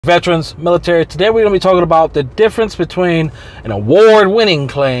Veterans, military. Today we're going to be talking about the difference between an award-winning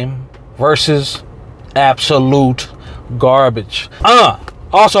claim versus absolute garbage.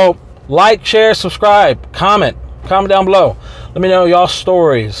 Also, like, share, subscribe, comment down below. Let me know y'all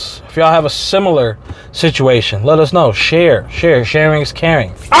stories. If y'all have a similar situation, let us know. Sharing is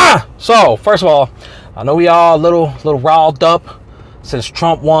caring. So first of all, I know we all a little riled up since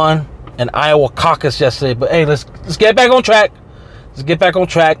Trump won an Iowa caucus yesterday, but hey, let's get back on track. Let's get back on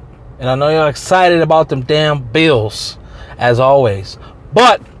track. And I know you're excited about them damn bills, as always.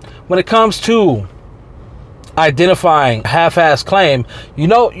 But when it comes to identifying half-ass claim,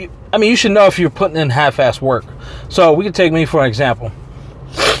 you should know if you're putting in half-ass work. So we can take me for an example.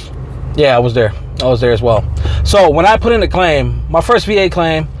 Yeah, I was there as well. So when I put in a claim, my first VA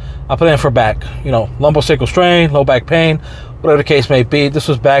claim, I put in for back, lumbosacral strain, low back pain, whatever the case may be. This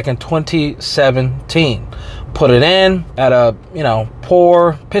was back in 2017. Put it in at a,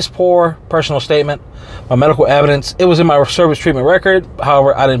 piss poor personal statement. My medical evidence, it was in my service treatment record.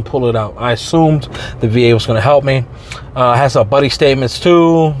 However, I didn't pull it out. I assumed the VA was going to help me. I had some buddy statements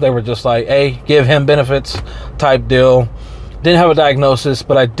too. They were just like, hey, give him benefits type deal. Didn't have a diagnosis,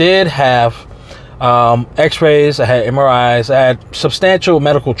 but I did have x-rays, I had MRIs, I had substantial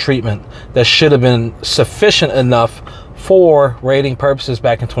medical treatment that should have been sufficient enough for rating purposes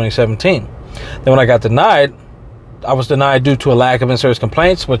back in 2017. Then when I got denied, I was denied due to a lack of in-service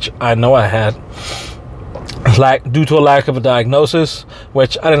complaints, which I know I had. Due to a lack of a diagnosis,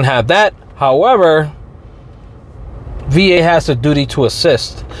 which I didn't have that. However, VA has a duty to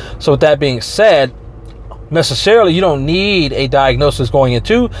assist. So with that being said, necessarily you don't need a diagnosis going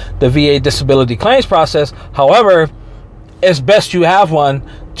into the VA disability claims process. However, it's best you have one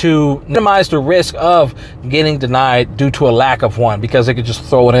to minimize the risk of getting denied due to a lack of one, because they could just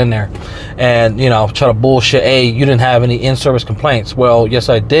throw it in there and try to bullshit. Hey, you didn't have any in-service complaints. Well, yes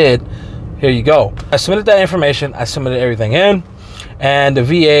I did. Here you go. I submitted that information. I submitted everything in, and the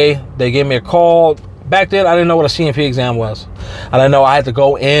VA, they gave me a call. Back then I didn't know what a CMP exam was. I didn't know I had to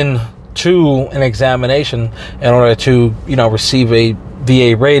go in to an examination in order to receive a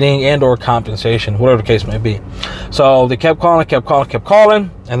VA rating and or compensation, whatever the case may be. So they kept calling,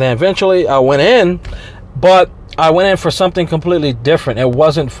 and then eventually I went in, but I went in for something completely different. It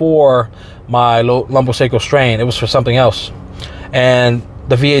wasn't for my lumbosacral strain. It was for something else, and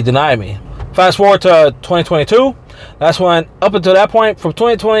the VA denied me. Fast forward to 2022. That's when, up until that point, from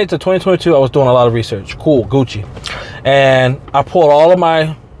 2020 to 2022, I was doing a lot of research. Cool, Gucci. And I pulled all of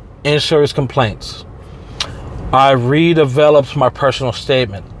my in-service complaints. I redeveloped my personal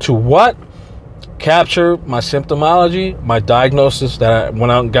statement to what? Capture my symptomology, my diagnosis that I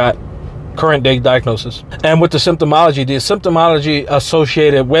went out and got, current day diagnosis. And with the symptomology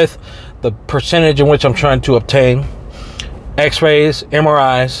associated with the percentage in which I'm trying to obtain x-rays,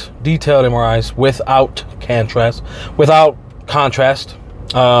 MRIs, detailed MRIs without contrast.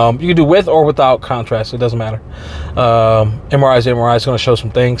 You can do with or without contrast, it doesn't matter. MRIs is going to show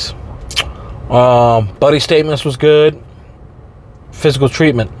some things. Buddy statements was good. Physical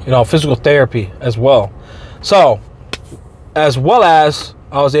treatment, physical therapy as well. So, as well as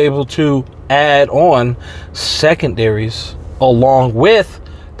I was able to add on secondaries along with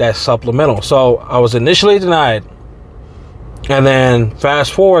that supplemental. So I was initially denied, and then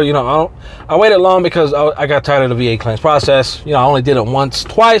fast forward, I waited long because I got tired of the VA claims process. I only did it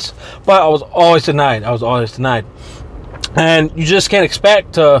twice, but I was always denied. And you just can't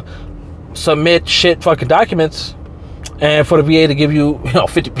expect to submit shit fucking documents and for the VA to give you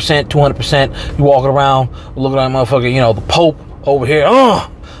 50%, 200%. You walking around looking like motherfucker, the Pope over here,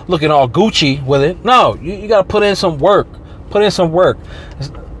 looking all Gucci with it. No, you gotta put in some work.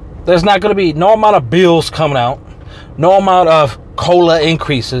 There's not gonna be no amount of bills coming out, no amount of COLA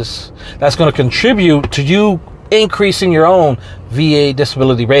increases that's gonna contribute to you increasing your own VA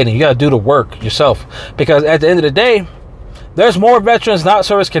disability rating. You gotta do the work yourself, because at the end of the day, there's more veterans not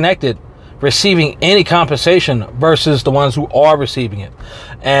service connected receiving any compensation versus the ones who are receiving it.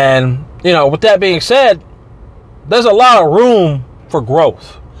 And with that being said, there's a lot of room for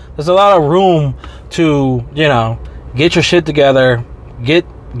growth. There's a lot of room to get your shit together, get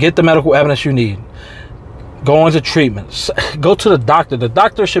the medical evidence you need, go into treatment, go to the doctor. The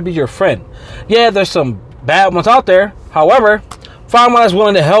doctor should be your friend. Yeah, there's some bad ones out there. However, find one that's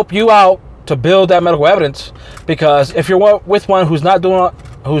willing to help you out to build that medical evidence, because if you're with one who's not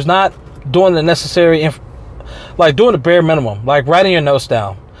doing the necessary, like doing the bare minimum, like writing your notes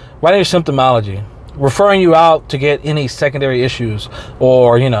down, writing your symptomology, referring you out to get any secondary issues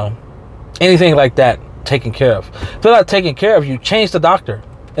or anything like that taken care of. If they're not taking care of you, change the doctor.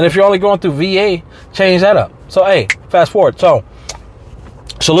 And if you're only going through VA, change that up. So hey, fast forward. So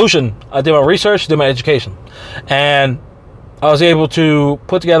solution. I did my research, did my education, and I was able to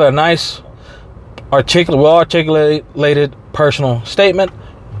put together a nice, well-articulated personal statement,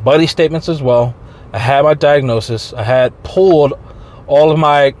 buddy statements as well. I had my diagnosis. I had pulled all of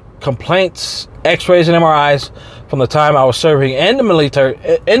my complaints, X-rays, and MRIs from the time I was serving in the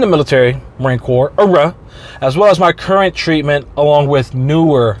military, Marine Corps, as well as my current treatment, along with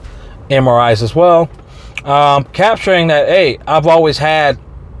newer MRIs as well, capturing that, hey, I've always had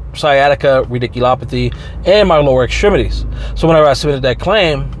sciatica, radiculopathy, and my lower extremities. So whenever I submitted that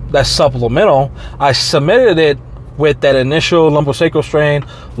claim, that supplemental, I submitted it with that initial lumbosacral strain,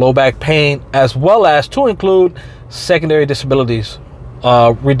 low back pain, as well as to include secondary disabilities,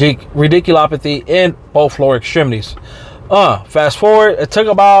 radiculopathy in both lower extremities. Fast forward, it took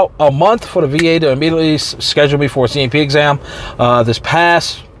about a month for the VA to immediately schedule me for a CMP exam.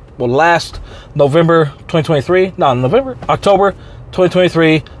 Last November 2023, October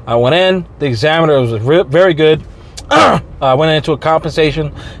 2023, I went in. The examiner was very good. I went into a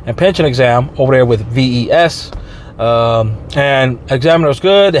compensation and pension exam over there with VES. And examiner was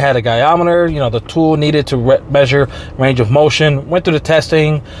good. They had a gyometer, the tool needed to measure range of motion. Went through the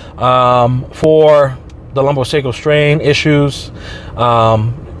testing for the lumbosacral strain issues.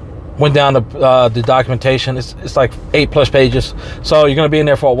 Went down the documentation. It's like 8+ pages, so you're going to be in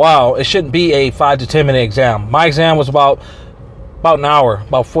there for a while. It shouldn't be a 5 to 10 minute exam. My exam was about an hour,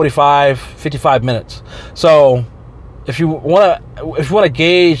 about 55 minutes. So if you want to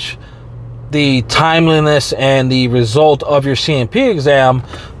gauge the timeliness and the result of your CMP exam,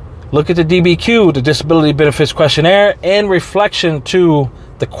 look at the DBQ, the Disability Benefits Questionnaire, in reflection to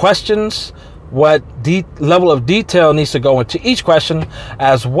the questions, what level of detail needs to go into each question,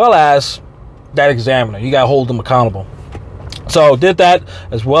 as well as that examiner. You got to hold them accountable. So did that,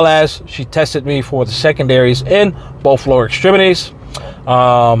 as well as she tested me for the secondaries in both lower extremities.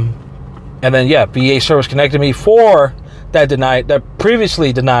 And then, VA service connected me for that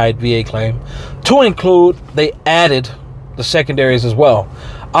previously denied VA claim. To include, they added the secondaries as well.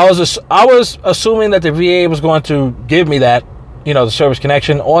 I was assuming that the VA was going to give me that, the service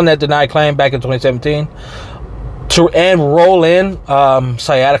connection on that denied claim back in 2017 and roll in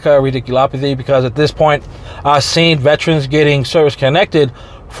sciatica, radiculopathy, because at this point I've seen veterans getting service connected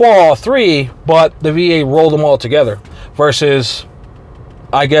for all three, but the VA rolled them all together, versus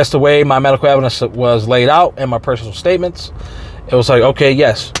I guess the way my medical evidence was laid out in my personal statements. It was like, okay,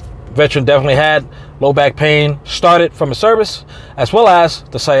 yes, veteran definitely had low back pain, started from a service, as well as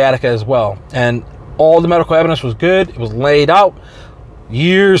the sciatica as well. And all the medical evidence was good. It was laid out.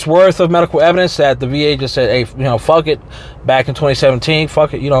 Years worth of medical evidence that the VA just said, hey, fuck it. Back in 2017,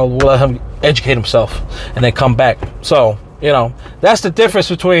 fuck it, we'll let him educate himself and then come back. So, that's the difference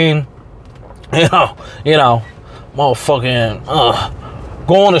between, motherfucking,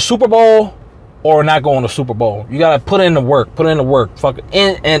 going to Super Bowl or not going to Super Bowl. You gotta put in the work. Fucking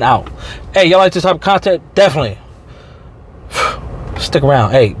in and out. Hey, y'all like this type of content? Definitely stick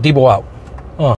around. Hey, Debo out.